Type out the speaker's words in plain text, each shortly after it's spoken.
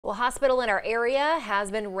Well, hospital in our area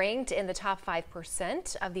has been ranked in the top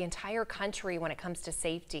 5% of the entire country when it comes to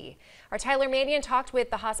safety. Our Tyler Mannion talked with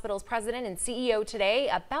the hospital's president and CEO today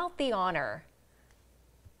about the honor.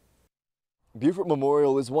 Beaufort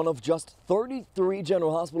Memorial is one of just 33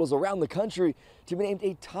 general hospitals around the country to be named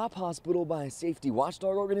a top hospital by a safety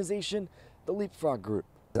watchdog organization, the Leapfrog Group.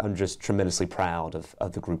 I'm just tremendously proud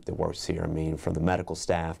of the group that works here. I mean, from the medical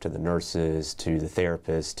staff to the nurses to the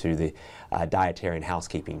therapists to the dietary and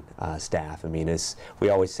housekeeping staff. I mean, we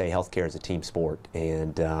always say healthcare is a team sport,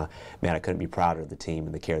 and man, I couldn't be prouder of the team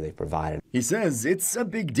and the care they've provided. He says it's a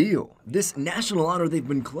big deal. This national honor they've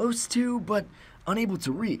been close to, but unable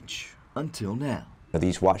to reach until now.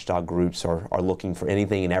 These watchdog groups are looking for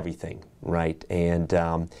anything and everything, right? And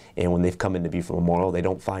when they've come into Beaufort Memorial, they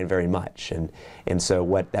don't find very much. And so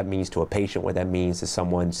what that means to a patient, what that means to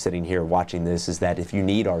someone sitting here watching this, is that if you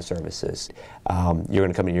need our services, you're going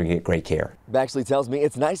to come in, you're going to get great care. Baxley tells me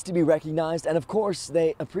it's nice to be recognized, and of course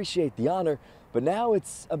they appreciate the honor, but now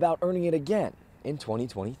it's about earning it again in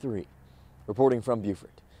 2023. Reporting from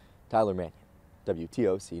Beaufort, Tyler Mannion,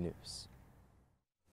 WTOC News.